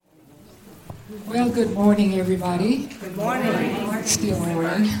Well, good morning, everybody. Good morning. Still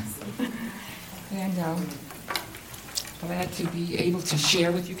morning. And glad to be able to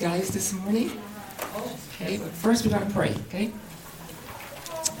share with you guys this morning. Okay, but first we're going to pray, okay?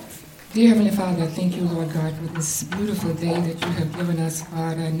 Dear Heavenly Father, I thank you, Lord God, for this beautiful day that you have given us,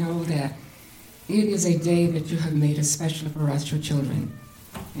 God. I know that it is a day that you have made especially for us, your children.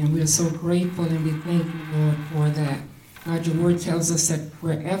 And we are so grateful and we thank you, Lord, for that. God, your word tells us that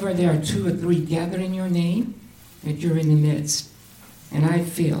wherever there are 2 or 3 gathered in your name, that you're in the midst. And I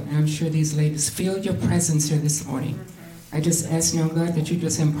feel, and I'm sure these ladies feel your presence here this morning. I just ask now, God, that you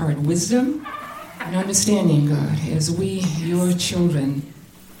just impart wisdom and understanding, God, as we, your children,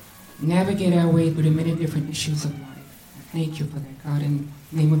 navigate our way through the many different issues of life. I thank you for that, God. In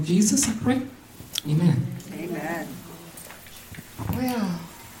the name of Jesus, I pray. Amen. Amen. Well,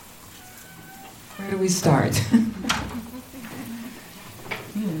 where do we start?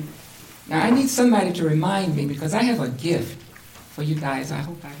 Now, I need somebody to remind me because I have a gift for you guys. I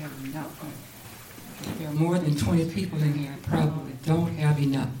hope I have enough. If there are more than 20 people in here, I probably don't have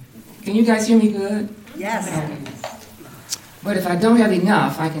enough. Can you guys hear me good? Yes. Okay. But if I don't have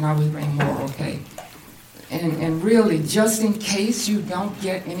enough, I can always bring more, okay? And really, just in case you don't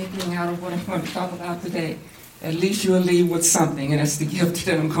get anything out of what I'm going to talk about today, at least you'll leave with something, and that's the gift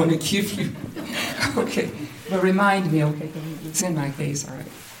that I'm going to give you. Okay, but remind me, okay, it's in my case, all right.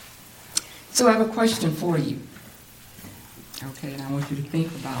 So I have a question for you, okay, and I want you to think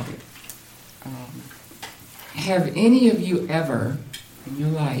about it. Have any of you ever, in your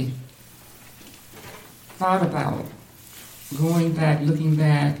life, thought about going back, looking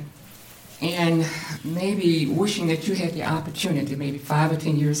back, and maybe wishing that you had the opportunity, maybe 5 or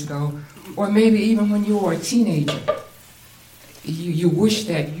 10 years ago, or maybe even when you were a teenager, you wish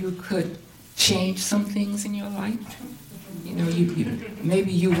that you could change some things in your life? You know,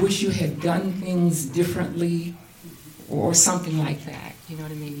 maybe you wish you had done things differently or something like that. You know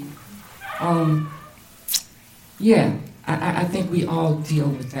what I mean? Yeah, I think we all deal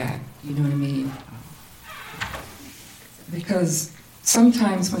with that. You know what I mean? Because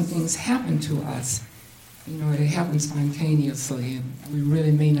sometimes when things happen to us, you know, it happens spontaneously, and we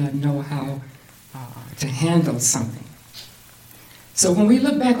really may not know how to handle something. So when we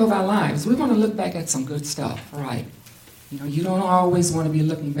look back over our lives, we want to look back at some good stuff, right? You know, you don't always want to be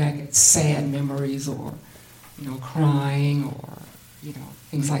looking back at sad memories or, you know, crying or, you know,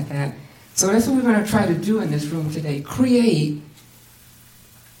 things like that. So that's what we're going to try to do in this room today, create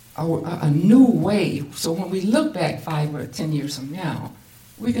a new way. So when we look back 5 or 10 years from now,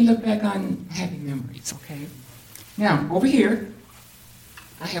 we can look back on happy memories, okay? Now, over here,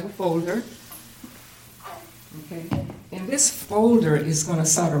 I have a folder, okay? And this folder is going to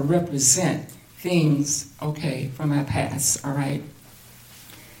sort of represent things, okay, from our past, all right?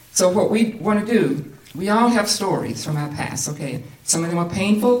 So what we want to do, we all have stories from our past, okay? Some of them are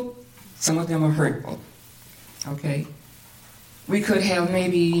painful, some of them are hurtful, okay? We could have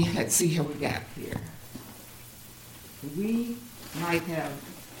maybe, let's see how we got here. We might have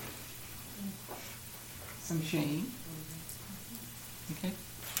some shame, okay?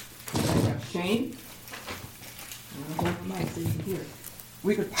 We might have shame.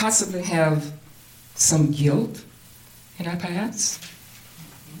 We could possibly have some guilt in our past,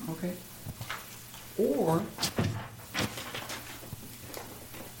 okay? Or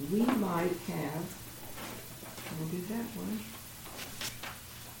we might have, we'll do that one,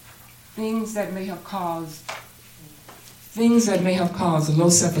 things that may have caused low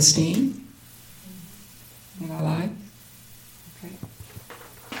self-esteem in our life, okay?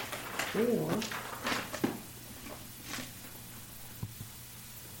 Or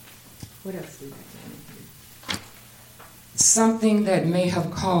what else do we have? Something that may have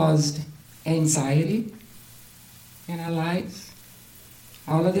caused anxiety in our lives.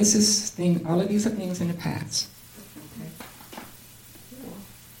 All of these are things in the past. Okay.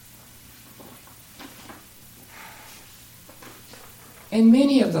 And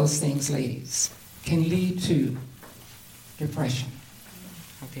many of those things, ladies, can lead to depression.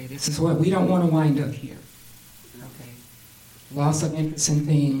 Okay, this is what we don't want to wind up here. Okay, loss of interest in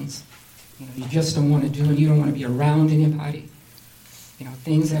things. You know, you just don't want to do it. You don't want to be around anybody. You know,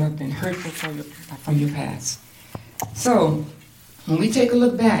 things that have been hurtful from your past. So, when we take a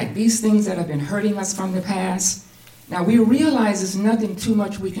look back, these things that have been hurting us from the past, now we realize there's nothing too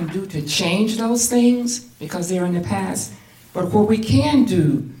much we can do to change those things because they're in the past. But what we can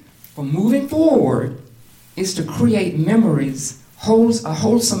do for moving forward is to create memories, a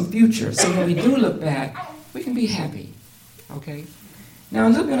wholesome future. So when we do look back, we can be happy. Okay? Now, a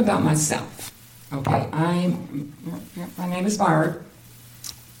little bit about myself. Okay, my name is Barb.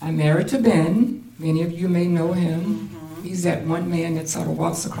 I'm married to Ben. Many of you may know him. He's that one man that sort of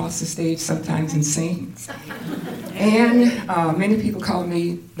walks across the stage sometimes and sings. And many people call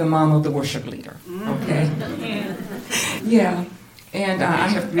me the mom of the worship leader, okay? Yeah, and I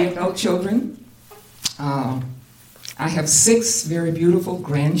have 3 adult children. I have 6 very beautiful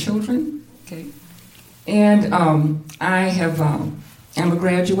grandchildren, okay? And I have, I'm a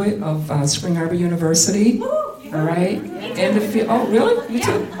graduate of Spring Arbor University, all right? In the field, oh, really? You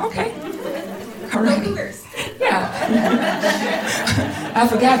too? Okay. All right. Yeah. I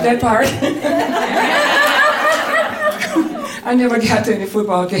forgot that part. I never got to any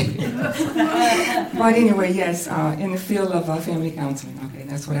football game. But anyway, yes, in the field of family counseling, okay,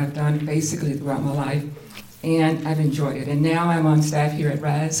 that's what I've done basically throughout my life, and I've enjoyed it. And now I'm on staff here at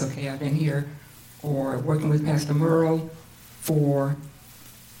Rise, okay, I've been here or working with Pastor Merle for,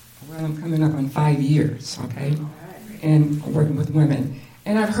 well, I'm coming up on 5 years, okay, and working with women.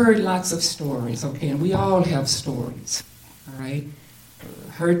 And I've heard lots of stories, okay, and we all have stories, all right?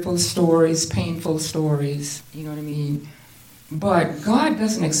 Hurtful stories, painful stories, you know what I mean? But God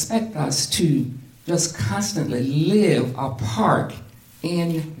doesn't expect us to just constantly live apart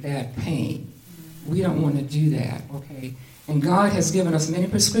in that pain. We don't want to do that, okay? And God has given us many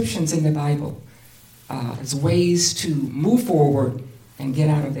prescriptions in the Bible as ways to move forward and get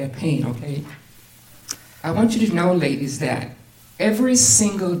out of that pain, okay? I want you to know, ladies, that every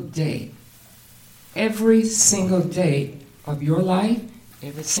single day of your life,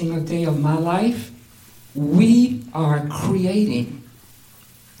 every single day of my life, we are creating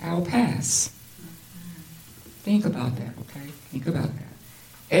our past. Think about that, okay? Think about that.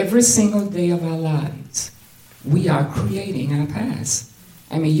 Every single day of our lives, we are creating our past.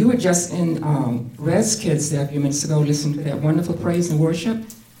 I mean, you were just in Res Kids there a few minutes ago, listening to that wonderful praise and worship.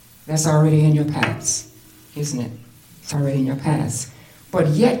 That's already in your past, isn't it? It's already in your past. But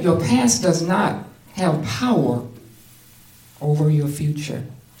yet your past does not have power over your future.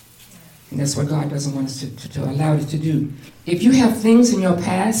 And that's what God doesn't want us to allow it to do. If you have things in your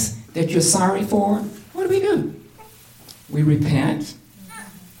past that you're sorry for, what do? We repent.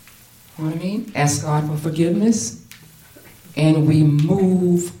 You know what I mean? Ask God for forgiveness. And we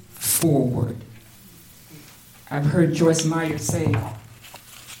move forward. I've heard Joyce Meyer say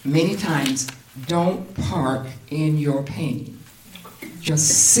many times, don't park in your pain. Just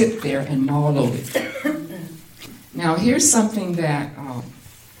sit there and mull over it. Now, here's something that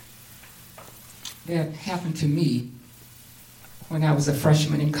happened to me when I was a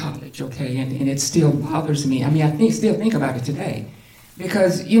freshman in college, okay, and it still bothers me. I mean, I still think about it today.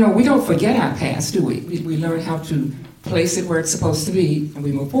 Because, you know, we don't forget our past, do we? We learn how to place it where it's supposed to be, and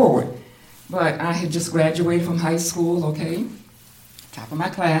we move forward. But I had just graduated from high school, okay, top of my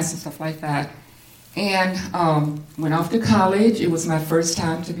class and stuff like that. And went off to college. It was my first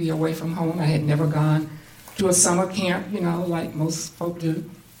time to be away from home. I had never gone to a summer camp, you know, like most folk do.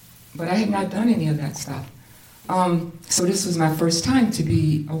 But I had not done any of that stuff. So this was my first time to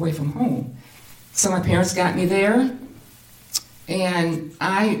be away from home. So my parents got me there. And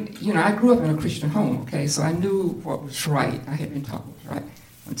I grew up in a Christian home, okay? So I knew what was right. I had been taught what was right.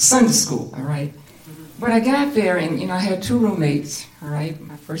 Went to Sunday school, all right? But I got there and, you know, I had 2 roommates, all right?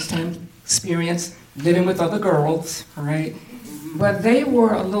 My first time experience living with other girls, all right? But they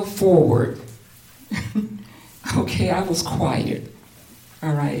were a little forward. Okay, I was quiet,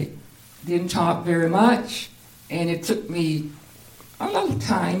 all right? Didn't talk very much, and it took me a little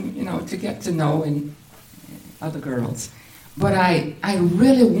time, you know, to get to know other girls. But I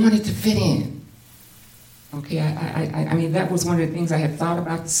really wanted to fit in. Okay, I mean, that was one of the things I had thought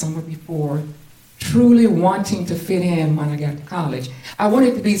about the summer before, truly wanting to fit in when I got to college. I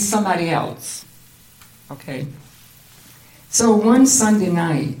wanted to be somebody else, okay? So one Sunday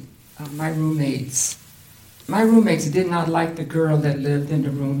night, my roommates did not like the girl that lived in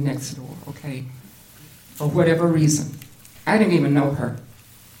the room next door, okay? For whatever reason. I didn't even know her.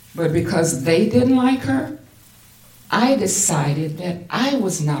 But because they didn't like her, I decided that I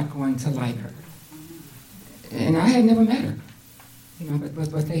was not going to like her. And I had never met her, you know,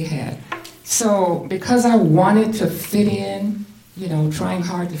 but they had. So because I wanted to fit in, you know, trying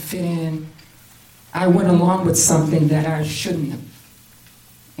hard to fit in, I went along with something that I shouldn't have.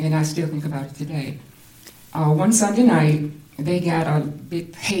 And I still think about it today. One Sunday night, they got a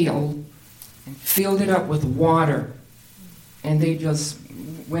big pail and filled it up with water. And they just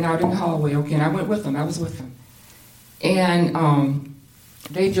went out in the hallway, okay, and I went with them, I was with them. And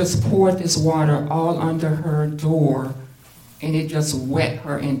they just poured this water all under her door, and it just wet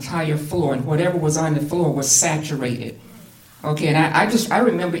her entire floor, and whatever was on the floor was saturated. Okay, and I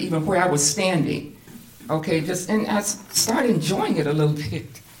remember even where I was standing. Okay, and I started enjoying it a little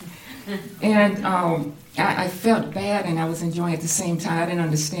bit. And I felt bad and I was enjoying it at the same time. I didn't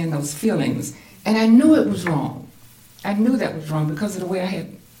understand those feelings. And I knew it was wrong. I knew that was wrong because of the way I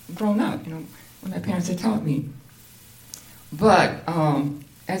had grown up, when my parents had taught me. But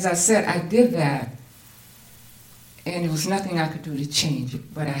as I said, I did that, and there was nothing I could do to change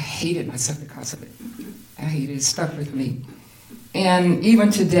it. But I hated myself because of it. I hated it. It stuck with me. And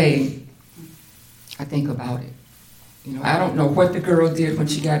even today, I think about it. I don't know what the girl did when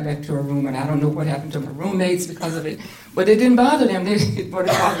she got back to her room, and I don't know what happened to my roommates because of it. But it didn't bother them. It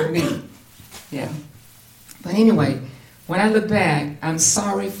bothered me. Yeah. But anyway, when I look back, I'm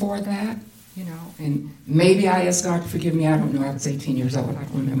sorry for that, and maybe I asked God to forgive me. I don't know. I was 18 years old. I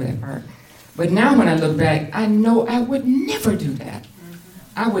don't remember that part. But now when I look back, I know I would never do that.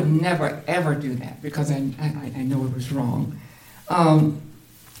 I would never, ever do that because I know it was wrong.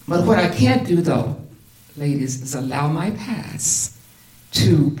 But what I can't do, though, ladies, is allow my past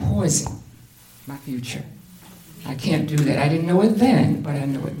to poison my future. I can't do that. I didn't know it then, but I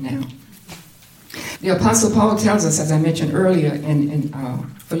know it now. The Apostle Paul tells us, as I mentioned earlier in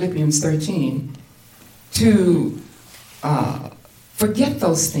Philippians 13, to forget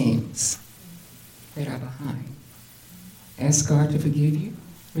those things that are behind. Ask God to forgive you,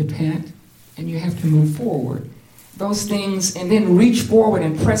 repent, and you have to move forward. Those things, and then reach forward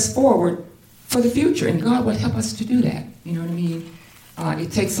and press forward for the future, and God will help us to do that. You know what I mean?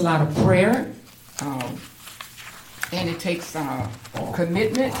 It takes a lot of prayer, and it takes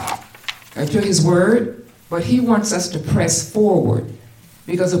commitment to His Word, but He wants us to press forward,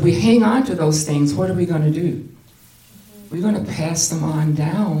 because if we hang on to those things, what are we going to do? We're going to pass them on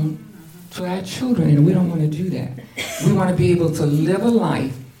down to our children, and we don't want to do that. We want to be able to live a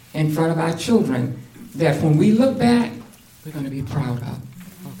life in front of our children that when we look back, we're going to be proud of,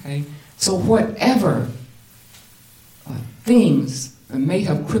 okay? So whatever things may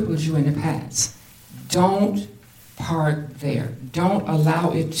have crippled you in the past, don't park there. Don't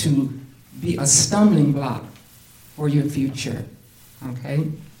allow it to be a stumbling block for your future,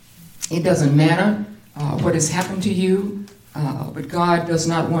 okay? It doesn't matter what has happened to you, but God does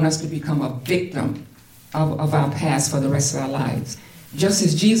not want us to become a victim of our past for the rest of our lives. Just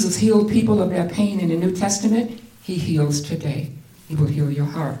as Jesus healed people of their pain in the New Testament, He heals today. He will heal your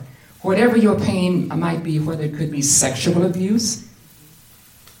heart. Whatever your pain might be, whether it could be sexual abuse,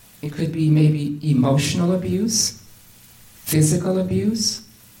 it could be maybe emotional abuse, physical abuse,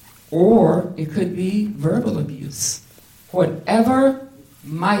 or it could be verbal abuse. Whatever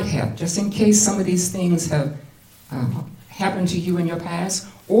might have, just in case some of these things have happened to you in your past,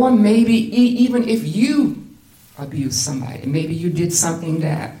 or maybe even if you abused somebody, maybe you did something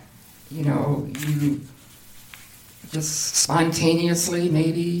that, you just spontaneously,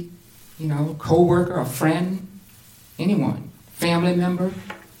 maybe, co-worker, a friend, anyone, family member,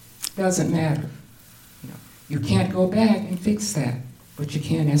 doesn't matter. You can't go back and fix that, but you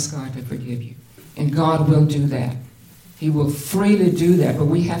can ask God to forgive you. And God will do that. He will freely do that, but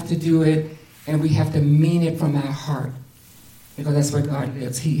we have to do it, and we have to mean it from our heart, because that's where God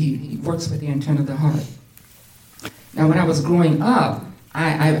lives. He works with the intent of the heart. Now, when I was growing up,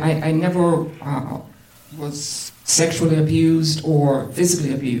 I never was sexually abused or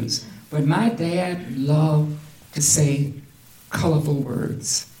physically abused, but my dad loved to say colorful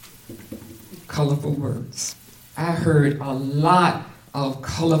words. Colorful words. I heard a lot of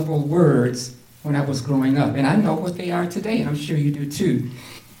colorful words when I was growing up, and I know what they are today, and I'm sure you do too.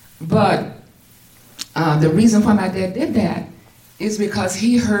 But the reason why my dad did that is because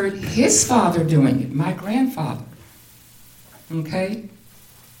he heard his father doing it, my grandfather. Okay?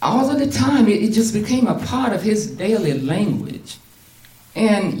 All of the time, it just became a part of his daily language.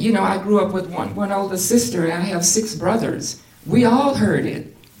 And, I grew up with one older sister, and I have 6 brothers. We all heard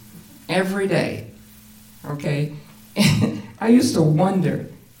it every day. Okay? And I used to wonder,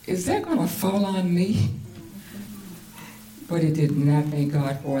 is that going to fall on me? But it did not. Thank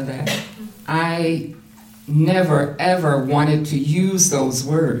God for that. I never, ever wanted to use those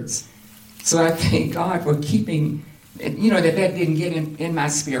words. So I thank God for keeping, that didn't get in my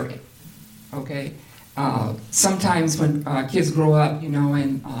spirit. Okay? Sometimes when kids grow up,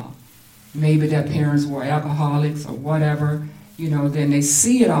 and maybe their parents were alcoholics or whatever, then they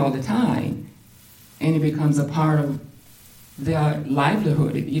see it all the time, and it becomes a part of their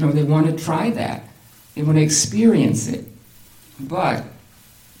livelihood. They want to try that. They want to experience it. But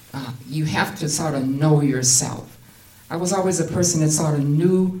you have to sort of know yourself. I was always a person that sort of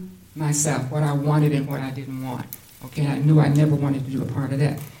knew myself, what I wanted and what I didn't want. Okay, I knew I never wanted to do a part of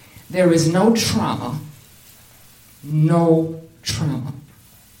that. There is no trauma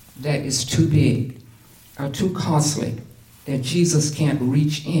that is too big or too costly that Jesus can't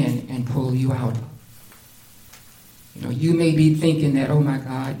reach in and pull you out of. You know, you may be thinking that, oh my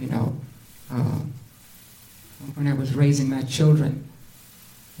God, you know, when I was raising my children,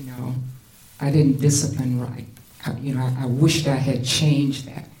 you know, I didn't discipline right. I wished I had changed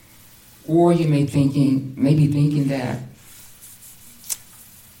that. Or you may be thinking that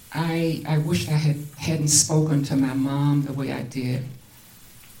I wished I hadn't spoken to my mom the way I did.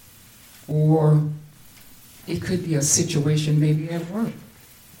 Or it could be a situation maybe at work.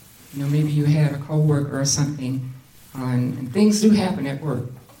 You know, maybe you had a coworker or something, and things do happen at work.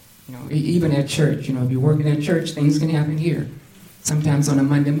 You know, even at church. You know, if you're working at church, things can happen here. Sometimes on a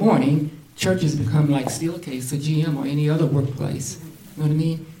Monday morning, churches become like Steelcase or GM or any other workplace. You know what I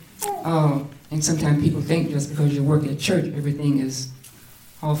mean? And sometimes people think just because you work at church, everything is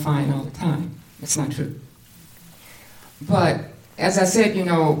all fine all the time. That's not true. But as I said, you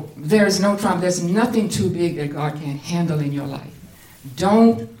know, there's no trauma. There's nothing too big that God can't handle in your life.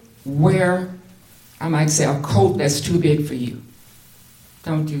 Don't wear, I might say, a coat that's too big for you.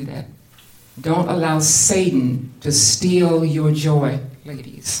 Don't do that. Don't allow Satan to steal your joy,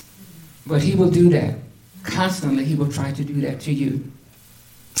 ladies. But he will do that. Constantly, he will try to do that to you.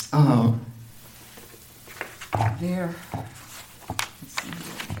 There. Let's see,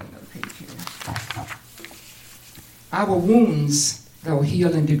 I've got another page here. Our wounds, they'll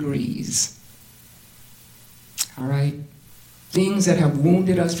heal in degrees. All right? Things that have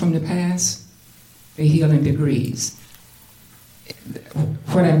wounded us from the past, they heal in degrees.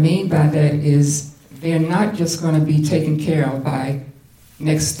 What I mean by that is they're not just going to be taken care of by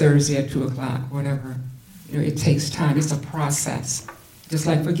next Thursday at 2 o'clock, whatever. You know, it takes time. It's a process. Just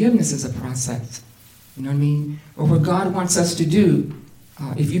like forgiveness is a process. You know what I mean? But what God wants us to do,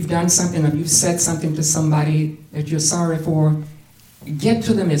 if you've done something, if you've said something to somebody that you're sorry for, get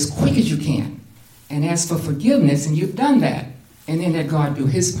to them as quick as you can and ask for forgiveness, and you've done that. And then let God do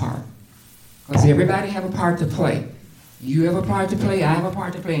his part. Because everybody have a part to play. You have a part to play, I have a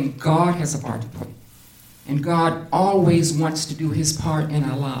part to play, and God has a part to play. And God always wants to do his part in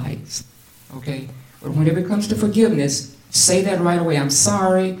our lives. Okay? But whenever it comes to forgiveness, say that right away. I'm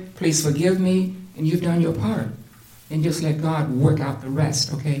sorry, please forgive me, and you've done your part. And just let God work out the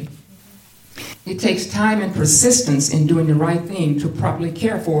rest, okay? It takes time and persistence in doing the right thing to properly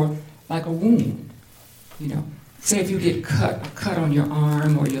care for, like a wound. You know, say if you get a cut on your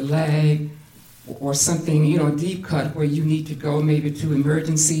arm or your leg, or something, you know, a deep cut where you need to go maybe to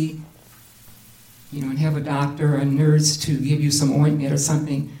emergency, you know, and have a doctor or a nurse to give you some ointment or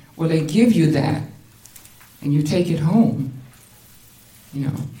something. Well, they give you that, and you take it home. You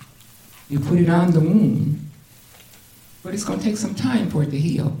know, you put it on the wound, but it's going to take some time for it to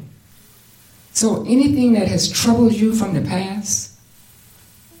heal. So anything that has troubled you from the past,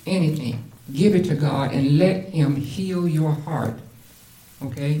 anything, give it to God and let him heal your heart,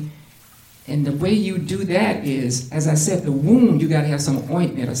 okay? And the way you do that is, as I said, the wound, you got to have some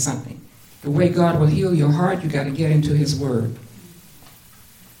ointment or something. The way God will heal your heart, you got to get into his word.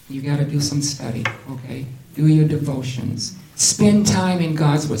 You got to do some study, okay? Do your devotions. Spend time in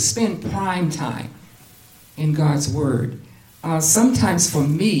God's word. Spend prime time in God's word. Sometimes for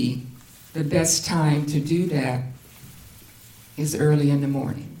me, the best time to do that is early in the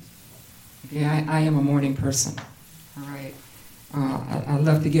morning. Okay, I am a morning person, all right? I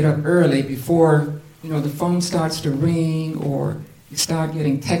love to get up early before, you know, the phone starts to ring or you start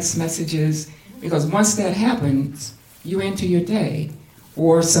getting text messages, because once that happens, you're into your day.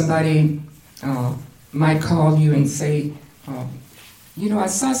 Or somebody might call you and say, you know, I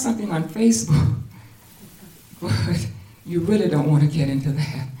saw something on Facebook, but you really don't want to get into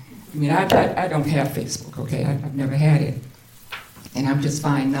that. I mean, I don't have Facebook, okay? I've never had it. And I'm just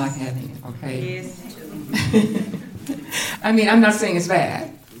fine not having it, okay? Yes, too. I mean, I'm not saying it's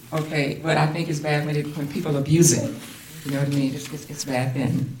bad, okay, but I think it's bad when people abuse it. You know what I mean? It's bad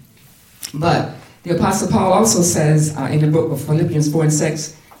then. But the Apostle Paul also says in the book of Philippians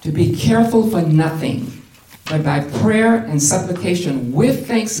 4:6, to be careful for nothing, but by prayer and supplication with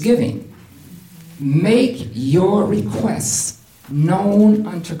thanksgiving, make your requests known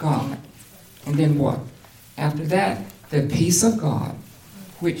unto God. And then what? After that, the peace of God,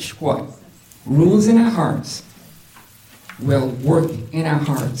 which what? Rules in our hearts, will work in our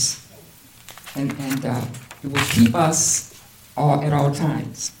hearts, and it will keep us at all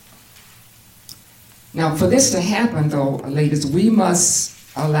times. Now, for this to happen, though, ladies, we must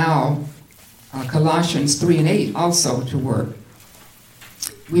allow Colossians 3:8 also to work.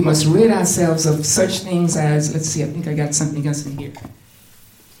 We must rid ourselves of such things as, let's see, I think I got something else in here.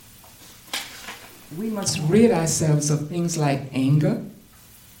 We must rid ourselves of things like anger,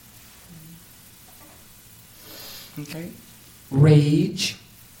 okay? rage,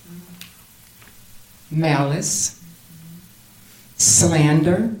 malice,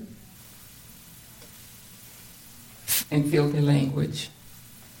 slander, and filthy language.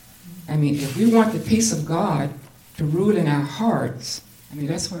 I mean, if we want the peace of God to rule in our hearts, I mean,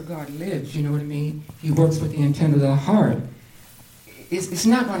 that's where God lives, you know what I mean? He works with the intent of the heart. It's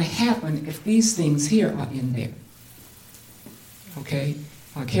not going to happen if these things here are in there. Okay?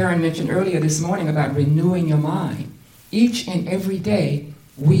 Karen mentioned earlier this morning about renewing your mind. Each and every day,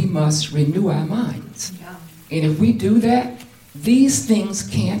 we must renew our minds. Yeah. And if we do that, these things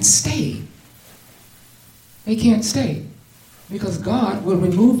can't stay. They can't stay. Because God will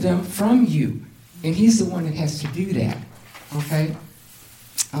remove them from you. And He's the one that has to do that. Okay?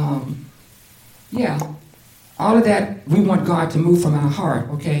 Yeah. All of that, we want God to move from our heart.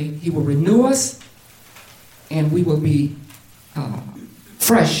 Okay? He will renew us. And we will be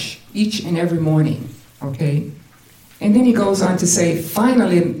fresh each and every morning. Okay? And then he goes on to say,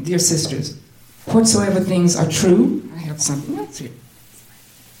 finally, dear sisters, whatsoever things are true. I have something else here.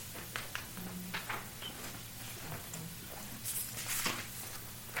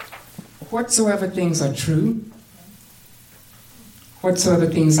 Whatsoever things are true, whatsoever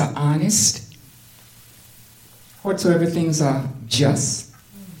things are honest, whatsoever things are just,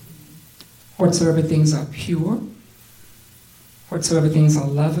 whatsoever things are pure, whatsoever things are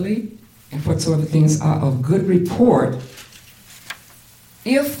lovely, and whatsoever things are of good report,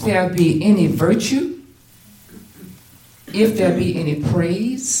 if there be any virtue, if there be any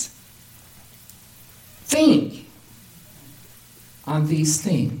praise, think on these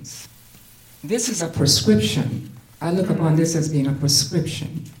things. This is a prescription. I look upon this as being a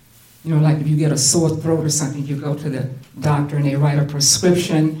prescription. You know, like if you get a sore throat or something, you go to the doctor and they write a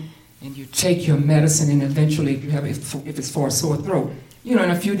prescription and you take your medicine, and eventually if it's for a sore throat, you know, in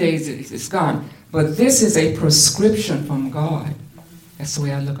a few days it's gone. But this is a prescription from God. That's the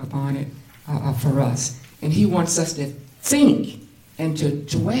way I look upon it for us. And He wants us to think and to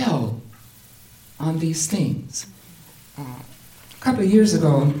dwell on these things. A couple of years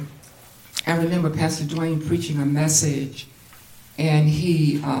ago, I remember Pastor Dwayne preaching a message, and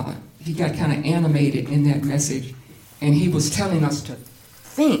he got kind of animated in that message, and he was telling us to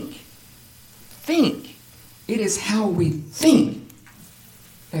think. Think. It is how we think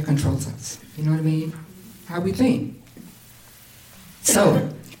that controls us. You know what I mean? How we think. So,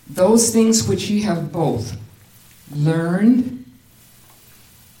 those things which ye have both learned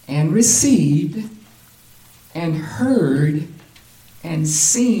and received and heard and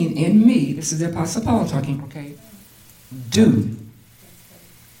seen in me, this is the Apostle Paul talking, okay? Do,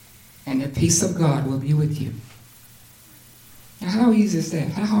 and the peace of God will be with you. Now, how easy is that?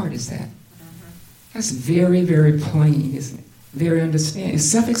 How hard is that? That's very, very plain, isn't it? Very understandable. It's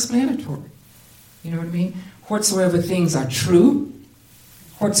self-explanatory. You know what I mean? Whatsoever things are true,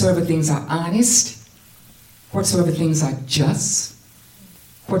 whatsoever things are honest, whatsoever things are just,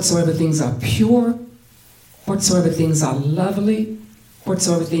 whatsoever things are pure, whatsoever things are lovely,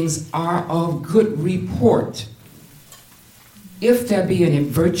 whatsoever things are of good report. If there be any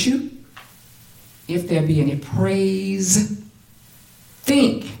virtue, if there be any praise,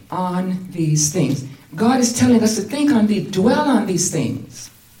 think on these things. God is telling us to think on these, dwell on these things.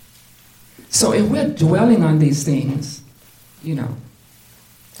 So if we're dwelling on these things, you know,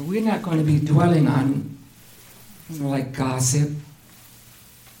 we're not going to be dwelling on, you know, like gossip,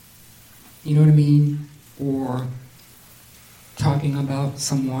 you know what I mean? Or talking about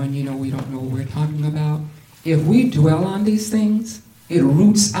someone, you know, we don't know what we're talking about. If we dwell on these things, it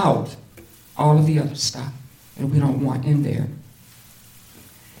roots out all of the other stuff that we don't want in there.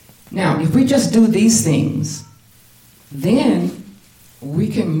 Now, if we just do these things, then we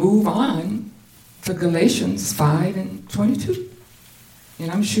can move on to Galatians 5 and 22. And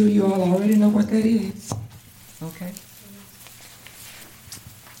I'm sure you all already know what that is. Okay?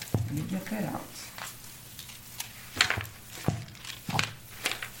 Let me get that out.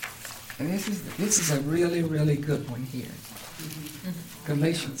 And this is a really, really good one here.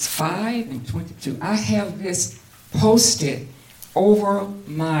 Galatians 5 and 22. I have this posted over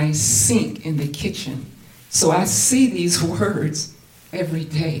my sink in the kitchen. So I see these words every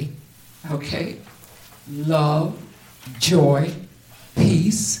day. Okay? Love, joy,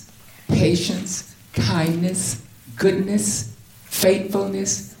 peace, patience, kindness, goodness,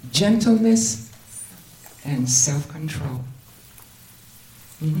 faithfulness, gentleness, and self-control.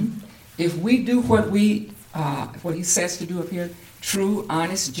 If we do what he says to do up here, true,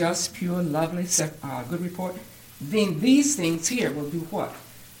 honest, just, pure, lovely, good report, then these things here will do what?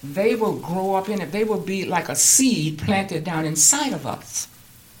 They will grow up in it. They will be like a seed planted down inside of us.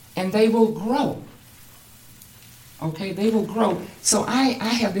 And they will grow. Okay, they will grow. So I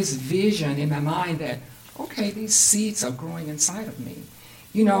have this vision in my mind that, okay, these seeds are growing inside of me.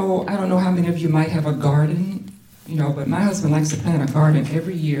 You know, I don't know how many of you might have a garden, you know, but my husband likes to plant a garden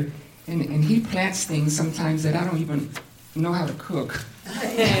every year, and he plants things sometimes that I don't even know how to cook.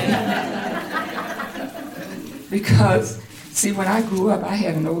 Because, see, when I grew up, I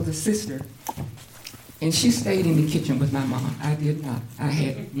had an older sister, and she stayed in the kitchen with my mom. I did not. I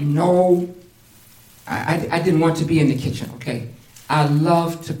didn't want to be in the kitchen, okay? I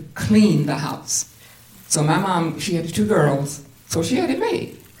loved to clean the house. So my mom, she had 2 girls, so she had it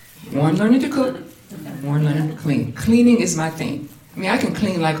made. One learning to cook, one learning to clean. Cleaning is my thing. I mean, I can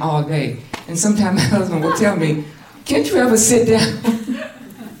clean like all day. And sometimes my husband will tell me, can't you ever sit down?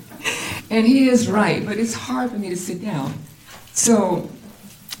 And he is right, but it's hard for me to sit down. So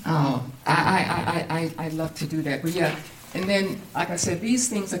I love to do that. But yeah, and then, like I said, these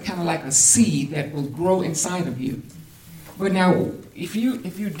things are kind of like a seed that will grow inside of you. But now, if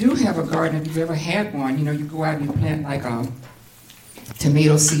you do have a garden, if you've ever had one, you know, you go out and you plant like a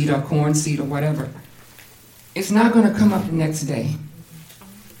tomato seed or corn seed or whatever, it's not going to come up the next day.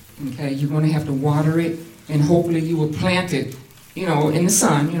 Okay, you're going to have to water it, and hopefully you will plant it, you know, in the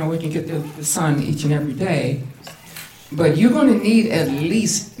sun. You know, we can get the sun each and every day. But you're going to need at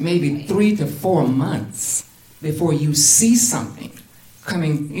least maybe 3 to 4 months before you see something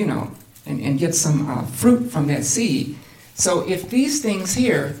coming, you know, and get some fruit from that seed. So if these things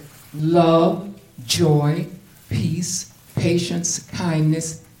here, love, joy, peace, patience,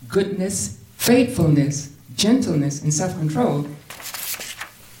 kindness, goodness, faithfulness, gentleness, and self-control,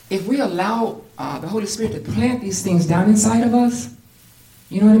 if we allow the Holy Spirit to plant these things down inside of us,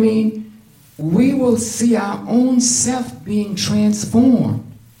 you know what I mean? We will see our own self being transformed.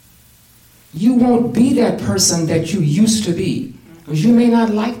 You won't be that person that you used to be, because you may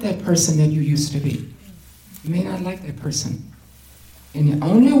not like that person that you used to be. You may not like that person. And the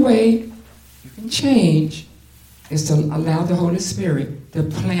only way you can change is to allow the Holy Spirit to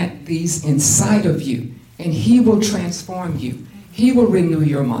plant these inside of you, and He will transform you. He will renew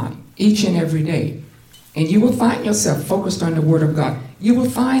your mind each and every day. And you will find yourself focused on the Word of God. You will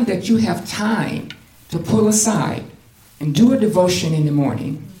find that you have time to pull aside and do a devotion in the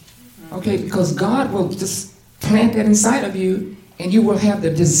morning. Okay, because God will just plant that inside of you, and you will have the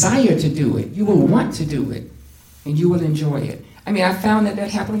desire to do it. You will want to do it, and you will enjoy it. I mean, I found that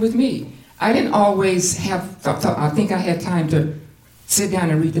happened with me. I didn't always have, I think I had time to sit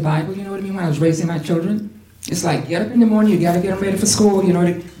down and read the Bible, you know what I mean, when I was raising my children. It's like, get up in the morning, you got to get them ready for school, you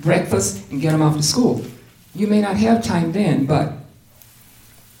know, breakfast, and get them off to school. You may not have time then, but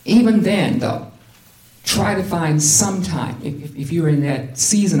even then, though, try to find some time, if you're in that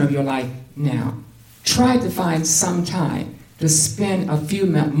season of your life now, try to find some time to spend a few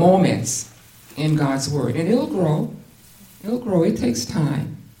moments in God's Word. And it'll grow. It'll grow. It takes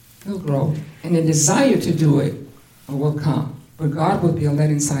time. It'll grow. And the desire to do it will come. But God will build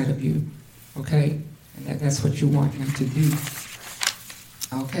that inside of you. Okay? And that's what you want Him to do.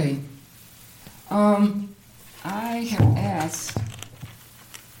 Okay. I have asked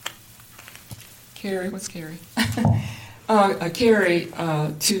Carrie, what's Carrie? Carrie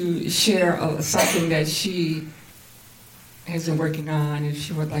to share something that she has been working on, and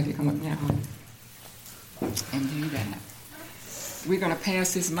she would like to come up now and do that. We're going to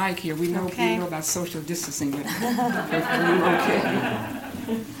pass this mic here. We know about social distancing, but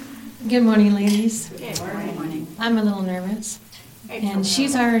okay. Good morning, ladies. Good morning. I'm a little nervous, and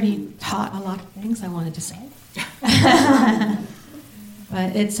she's already taught a lot of things I wanted to say.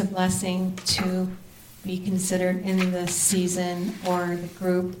 But it's a blessing to be considered in the season or the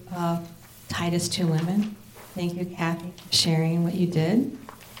group of Titus 2 women. Thank you, Kathy, for sharing what you did.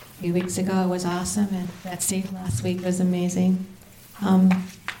 A few weeks ago it was awesome, and Betsy last week was amazing.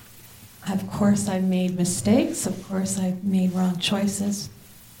 Of course, I've made mistakes. Of course, I've made wrong choices.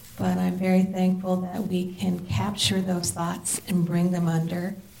 But I'm very thankful that we can capture those thoughts and bring them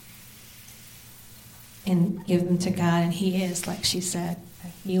under and give them to God. And He is, like she said, a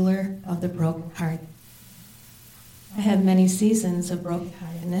healer of the brokenhearted. I had many seasons of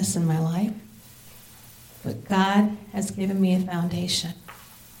brokenheartedness in my life, but God has given me a foundation.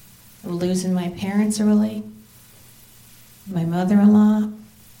 Of losing my parents early, my mother-in-law,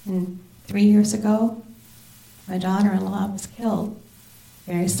 and 3 years ago, my daughter-in-law was killed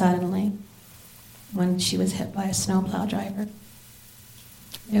very suddenly when she was hit by a snowplow driver.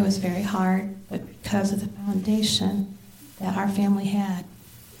 It was very hard, but because of the foundation that our family had,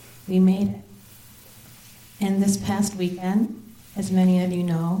 we made it. And this past weekend, as many of you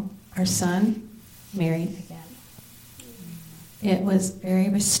know, our son married again. It was very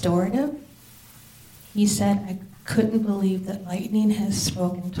restorative. He said, couldn't believe that lightning has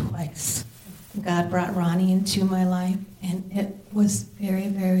spoken twice. God brought Ronnie into my life, and it was very,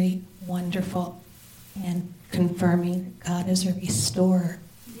 very wonderful and confirming that God is a restorer.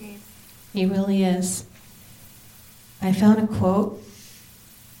 He really is. I found a quote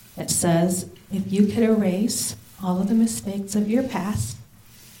that says, if you could erase all of the mistakes of your past,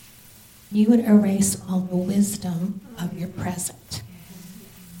 you would erase all the wisdom of your present.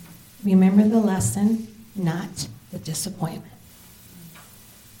 Remember the lesson, not the disappointment.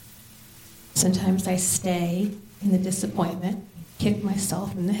 Sometimes I stay in the disappointment, kick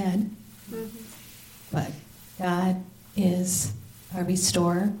myself in the head, but God is a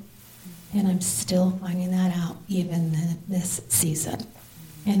restorer, and I'm still finding that out even in this season.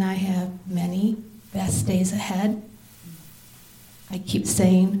 And I have many best days ahead. I keep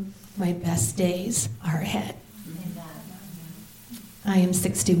saying my best days are ahead. I am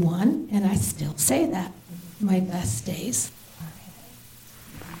 61, and I still say that. My best days are ahead.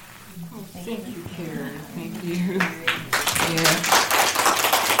 Thank you, Karen. Thank you. Yeah.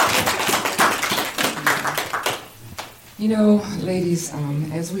 You know, ladies,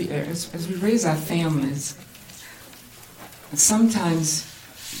 as we raise our families, sometimes,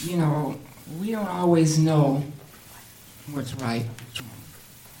 you know, we don't always know what's right, what's wrong.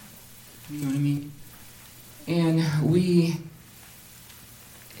 You know what I mean? And we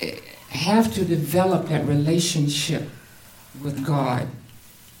have to develop that relationship with God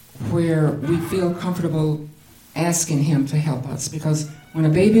where we feel comfortable asking Him to help us. Because when a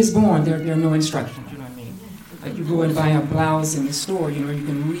baby is born, there are no instructions, you know what I mean? Like you go and buy a blouse in the store, you know, you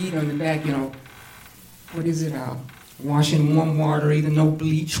can read on the back, you know, what is it, wash in warm water, either no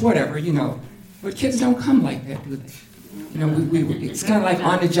bleach, whatever, you know. But kids don't come like that, do they? You know, it's kind of like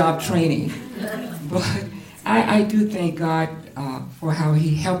on-the-job training. But I do thank God for how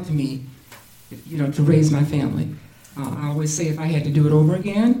He helped me, you know, to raise my family. I always say if I had to do it over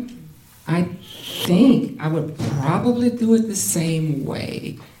again, I think I would probably do it the same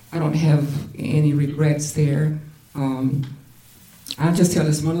way. I don't have any regrets there. I'll just tell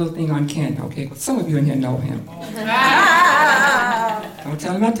this one little thing on Kent, okay? Because some of you in here know him. Don't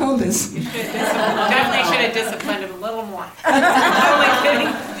tell him I told this. Definitely should have disciplined him a little more.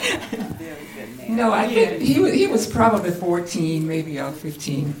 No, I think he was probably 14, maybe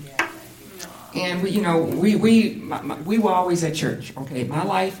 15. And we were always at church, okay? My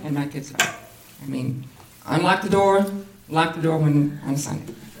life and my kids' life. I mean, unlock the door, lock the door on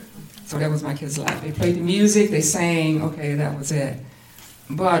Sunday. So that was my kids' life. They played the music, they sang, okay, that was it.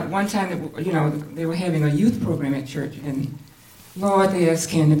 But one time, you know, they were having a youth program at church, and Lord, they asked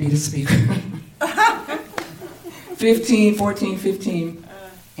Ken to be the speaker. 14, 15.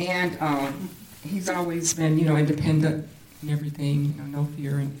 And he's always been, you know, independent and everything, you know, no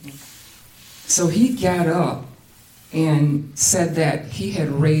fear. And so he got up and said that he had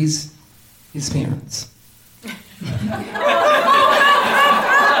raised his parents.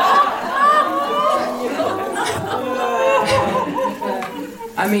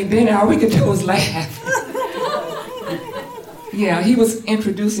 I mean, Ben, all we could do was laugh. Yeah, he was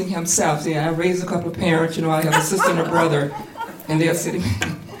introducing himself. Yeah, I raised a couple of parents, you know, I have a sister and a brother, and they're sitting.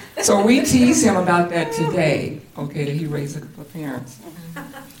 So we tease him about that today, okay, that he raised a couple of parents.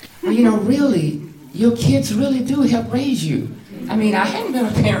 Well, you know, really, your kids really do help raise you. I mean, I hadn't been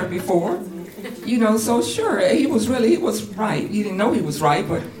a parent before, you know, so sure, he was right. He didn't know he was right,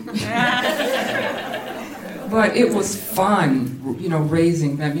 but but it was fun, you know,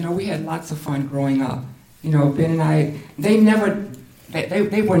 raising them. You know, we had lots of fun growing up. You know, Ben and I,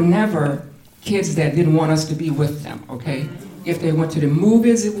 they were never kids that didn't want us to be with them, okay? If they went to the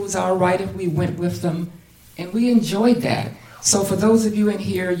movies, it was all right if we went with them, and we enjoyed that. So for those of you in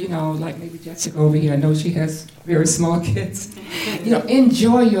here, you know, like maybe Jessica over here, I know she has very small kids. You know,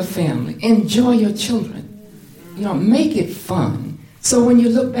 enjoy your family, enjoy your children. You know, make it fun. So when you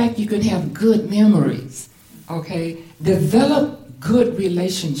look back, you can have good memories, okay? Develop good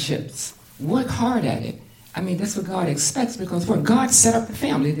relationships. Work hard at it. I mean, that's what God expects, because God set up the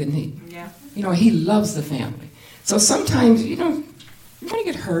family, didn't He? Yeah. You know, He loves the family. So sometimes, you know, you're going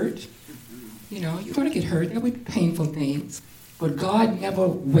to get hurt. You know, you're going to get hurt. There'll be painful things. But God never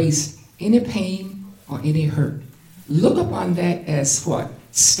wastes any pain or any hurt. Look upon that as what?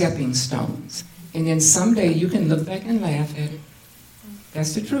 Stepping stones. And then someday you can look back and laugh at it.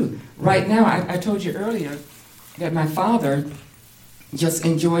 That's the truth. Right now, I told you earlier that my father just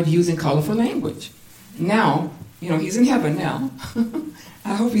enjoyed using colorful language. Now, you know, he's in heaven now.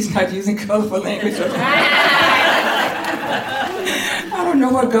 I hope he's not using colorful language. I don't know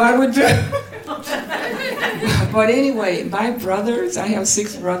what God would do. But anyway, my brothers, I have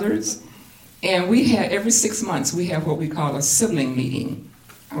 6 brothers, And we had, every 6 months, we have what we call a sibling meeting,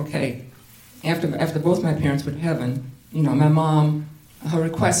 okay? After both my parents went to heaven, you know, my mom, her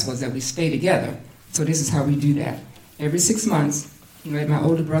request was that we stay together. So this is how we do that. Every 6 months, you know, at my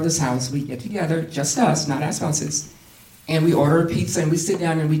older brother's house, we get together, just us, not our spouses, and we order a pizza and we sit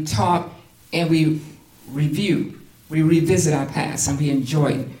down and we talk and we review. We revisit our past and we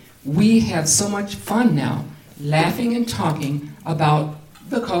enjoy it. We have so much fun now, laughing and talking about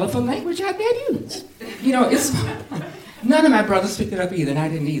the colorful language our dad used. You know, it's fun. None of my brothers picked it up either, and I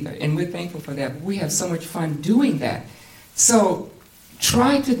didn't either. And we're thankful for that. We have so much fun doing that. So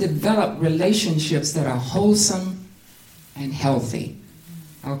try to develop relationships that are wholesome and healthy,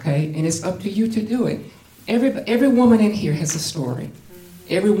 okay? And it's up to you to do it. Every woman in here has a story.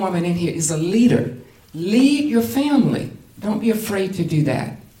 Every woman in here is a leader. Lead your family. Don't be afraid to do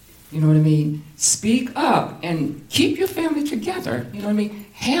that. You know what I mean? Speak up and keep your family together. You know what I mean?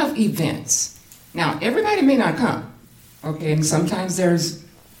 Have events. Now, everybody may not come, okay? And sometimes there's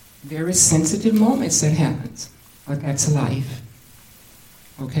very sensitive moments that happens, but that's life,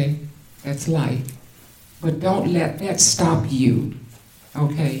 okay? That's life. But don't let that stop you,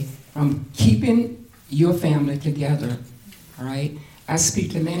 okay, from keeping your family together, all right? I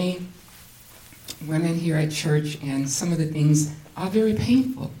speak to many women here at church, and some of the things are very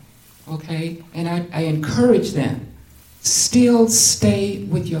painful, okay? And I encourage them, still stay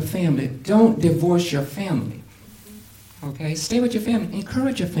with your family. Don't divorce your family, okay? Stay with your family.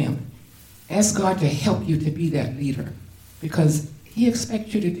 Encourage your family. Ask God to help you to be that leader, because He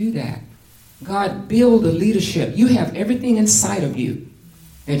expects you to do that. God, build the leadership. You have everything inside of you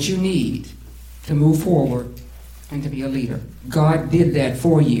that you need to move forward and to be a leader. God did that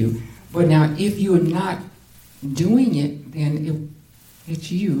for you. But now, if you're not doing it, then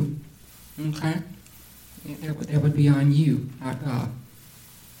it's you, okay? That would be on you, not God,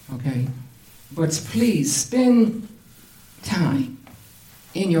 okay? But please, spend time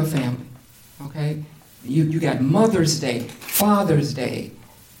in your family, okay? You got Mother's Day, Father's Day,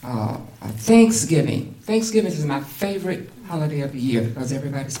 Thanksgiving. Thanksgiving is my favorite holiday of the year because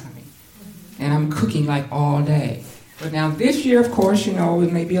everybody's coming. And I'm cooking like all day. But now this year, of course, you know,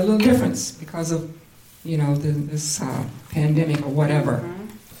 it may be a little different because of, you know, this pandemic or whatever.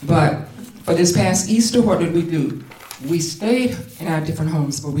 But for this past Easter, what did we do? We stayed in our different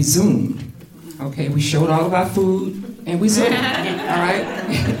homes, but we Zoomed. Okay, we showed all of our food and we Zoomed, all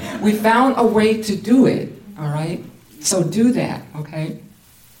right? We found a way to do it, all right? So do that, okay?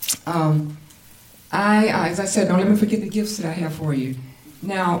 As I said, don't let me forget the gifts that I have for you.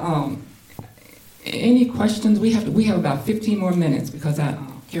 Now, any questions? We have about 15 more minutes because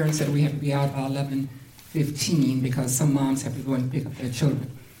Karen said we have to be out by 11:15 because some moms have to go and pick up their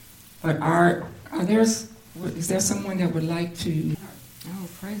children. But is there someone that would like to? Oh,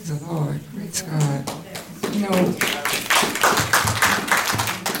 praise the Lord, praise God.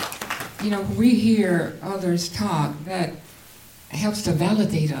 You know, when we hear others talk, that helps to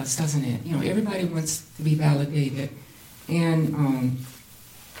validate us, doesn't it? You know, everybody wants to be validated, and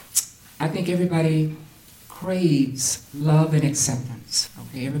I think everybody craves love and acceptance.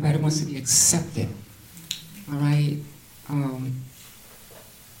 Okay, everybody wants to be accepted. All right,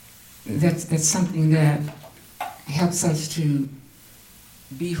 that's something that helps us to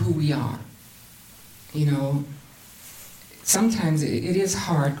be who we are. You know, sometimes it is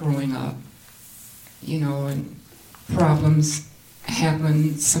hard growing up. You know, and problems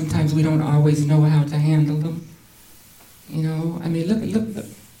happen. Sometimes we don't always know how to handle them. You know, I mean, look.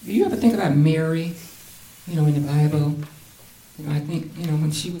 Do you ever think about Mary, you know, in the Bible? You know, I think, you know,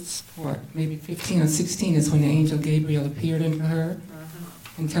 when she was, maybe 15 or 16 is when the angel Gabriel appeared unto her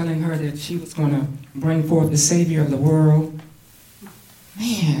and telling her that she was going to bring forth the Savior of the world.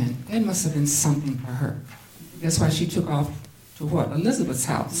 Man, that must have been something for her. That's why she took off to Elizabeth's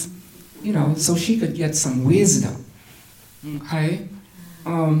house, you know, so she could get some wisdom, okay?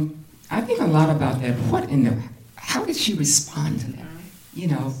 I think a lot about that. How did she respond to that? You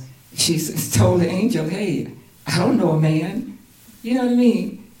know, she told the angel, hey, I don't know a man. You know what I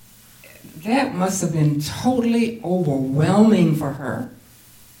mean? That must have been totally overwhelming for her.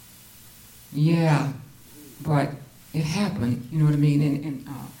 Yeah, but it happened, you know what I mean? And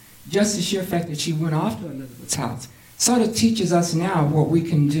just the sheer fact that she went off to Elizabeth's house sort of teaches us now what we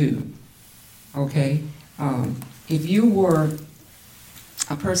can do, okay? If you were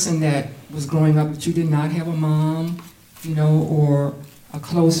a person that was growing up but you did not have a mom, you know, or a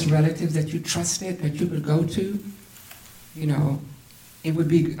close relative that you trusted, that you could go to, you know, it would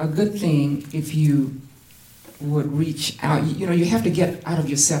be a good thing if you would reach out. You know, you have to get out of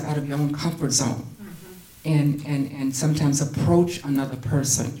yourself, out of your own comfort zone, and sometimes approach another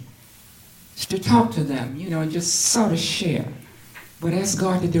person to talk to them, and just sort of share. But ask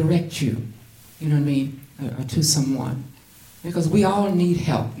God to direct you, you know what I mean, to someone. Because we all need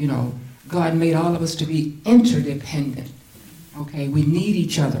help, God made all of us to be interdependent, okay? We need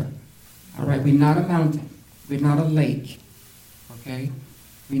each other, all right? We're not a mountain. We're not a lake, okay?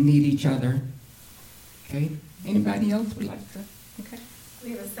 We need each other, okay? Anybody else would like to? Okay.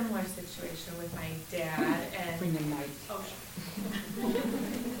 We have a similar situation with my dad and. Bring the mic. Oh.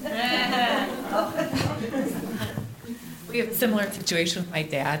 We have a similar situation with my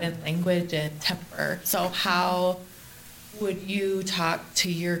dad and language and temper. So how would you talk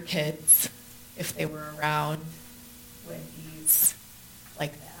to your kids if they were around when he's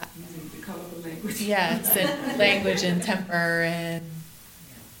like that? Using the colorful language. Yes, and language and temper and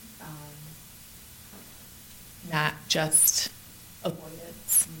not just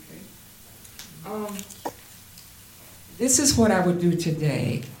avoidance. Okay. This is what I would do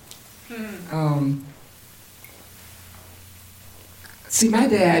today. See, my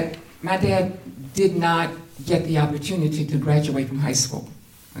dad did not get the opportunity to graduate from high school.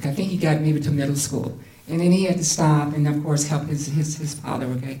 Like, I think he got maybe to middle school. And then he had to stop and, of course, help his father,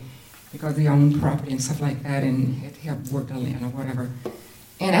 okay, because they owned property and stuff like that, and had to help work the land or whatever.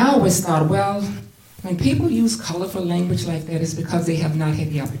 And I always thought, well, when people use colorful language like that, it's because they have not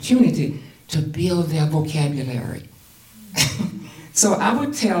had the opportunity to build their vocabulary. So I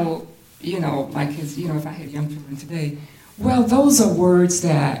would tell, my kids, if I had young children today, well, those are words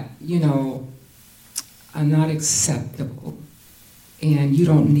that, are not acceptable, and you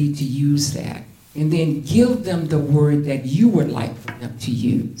don't need to use that. And then give them the word that you would like for them to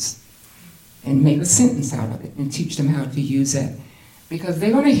use, and make a sentence out of it, and teach them how to use it. Because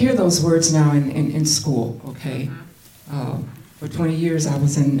they're going to hear those words now in school, okay? For 20 years, I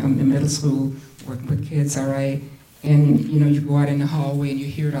was in middle school working with kids, all right? And, you go out in the hallway and you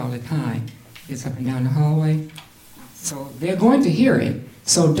hear it all the time. It's up and down the hallway. So they're going to hear it.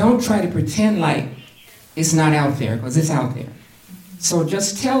 So don't try to pretend like it's not out there, because it's out there. So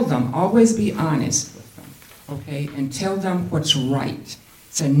just tell them, always be honest with them, okay? And tell them what's right.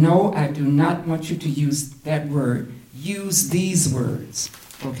 Say, no, I do not want you to use that word. Use these words,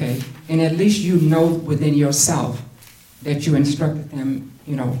 okay? And at least you know within yourself that you instructed them,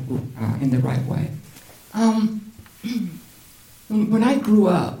 in the right way. When I grew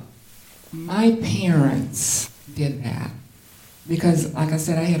up, my parents did that. Because, like I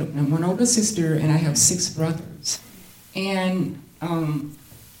said, I had one older sister and I have 6 brothers. And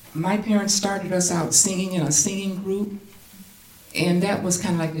my parents started us out singing in a singing group. And that was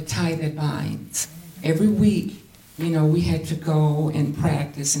kind of like the tie that binds. Every week, we had to go and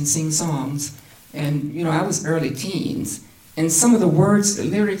practice and sing songs. And, I was early teens. And some of the words, the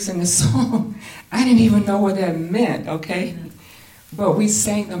lyrics in the song, I didn't even know what that meant, okay? But we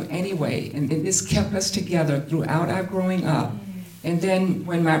sang them anyway. And this kept us together throughout our growing up. And then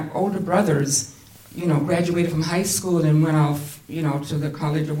when my older brothers, graduated from high school and went off, to the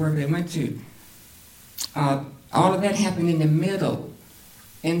college or wherever they went to, all of that happened in the middle.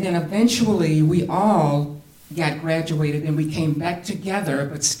 And then eventually we all got graduated and we came back together,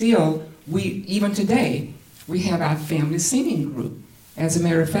 but still, even today, we have our family singing group. As a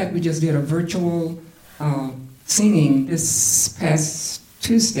matter of fact, we just did a virtual singing this past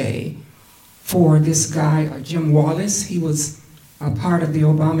Tuesday for this guy, Jim Wallace. He was a part of the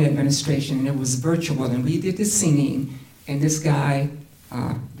Obama administration, and it was virtual, and we did the singing, and this guy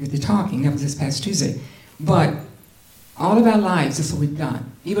did the talking. That was this past Tuesday. But all of our lives, that's what we've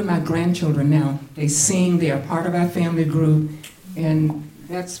done. Even my grandchildren now, they sing, they are part of our family group, and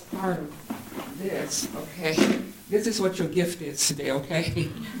that's part of this, okay? This is what your gift is today, okay?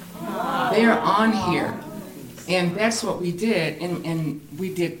 They're on here. And that's what we did, and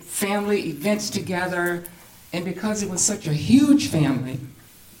we did family events together, and because it was such a huge family,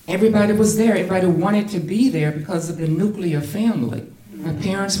 everybody was there. Everybody wanted to be there because of the nuclear family. My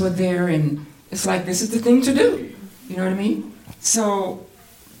parents were there, and it's like, this is the thing to do. You know what I mean? So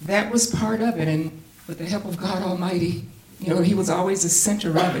that was part of it, and with the help of God Almighty, He was always the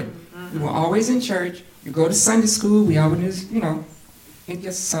center of it. We were always in church. You go to Sunday school, we always, it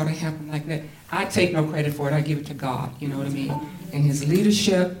just sort of happened like that. I take no credit for it. I give it to God, you know what I mean? And His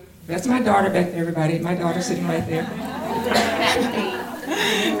leadership. That's my daughter back there, everybody. My daughter sitting right there.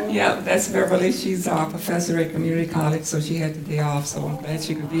 Yeah, that's Beverly. She's a professor at community college, so she had the day off, so I'm glad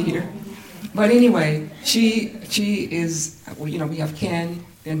she could be here. But anyway, she is, we have Ken,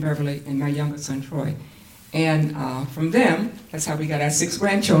 then Beverly, and my youngest son, Troy. And from them, that's how we got our 6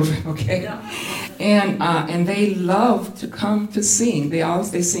 grandchildren, okay? And they love to come to sing.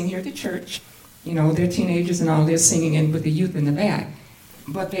 They sing here at the church. They're teenagers and all, they're singing in with the youth in the back.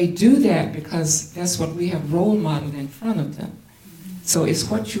 But they do that because that's what we have role modeled in front of them. So it's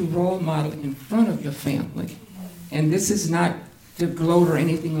what you role model in front of your family. And this is not to gloat or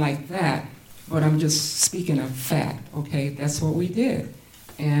anything like that, but I'm just speaking of fact, okay? That's what we did.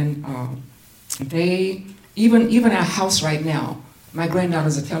 And even our house right now, my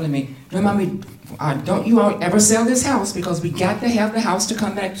granddaughters are telling me, no, Mommy, don't you all ever sell this house because we got to have the house to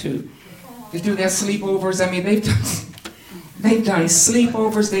come back to do their sleepovers. I mean, they've done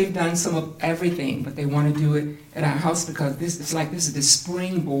sleepovers, they've done some of everything, but they want to do it at our house because this is the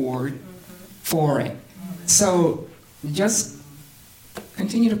springboard for it. So just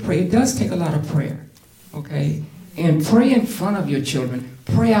continue to pray. It does take a lot of prayer, okay? And pray in front of your children.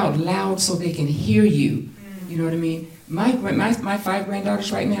 Pray out loud so they can hear you. You know what I mean? My 5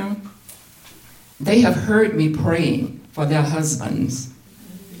 granddaughters right now, they have heard me praying for their husbands,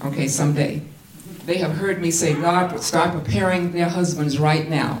 okay, someday. They have heard me say, God, start preparing their husbands right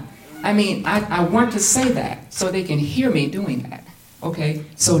now. I mean, I want to say that so they can hear me doing that, okay?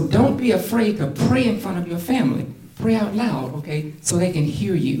 So don't be afraid to pray in front of your family. Pray out loud, okay, so they can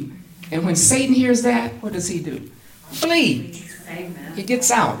hear you. And when Satan hears that, what does he do? Flee. Amen. He gets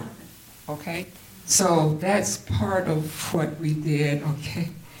out, okay? So that's part of what we did, okay?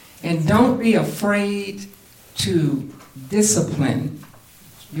 And don't be afraid to discipline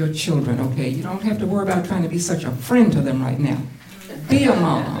your children, okay? You don't have to worry about trying to be such a friend to them right now. Be a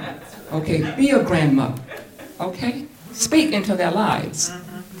mom, okay? Be a grandmother, okay? Speak into their lives.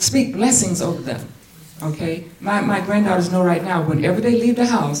 Speak blessings over them, okay? My granddaughters know right now, whenever they leave the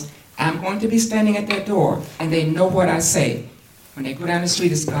house, I'm going to be standing at their door, and they know what I say. When they go down the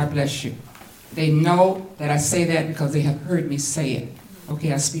street, it's God bless you. They know that I say that because they have heard me say it.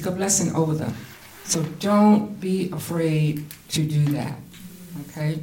 Okay, I speak a blessing over them. So don't be afraid to do that, okay?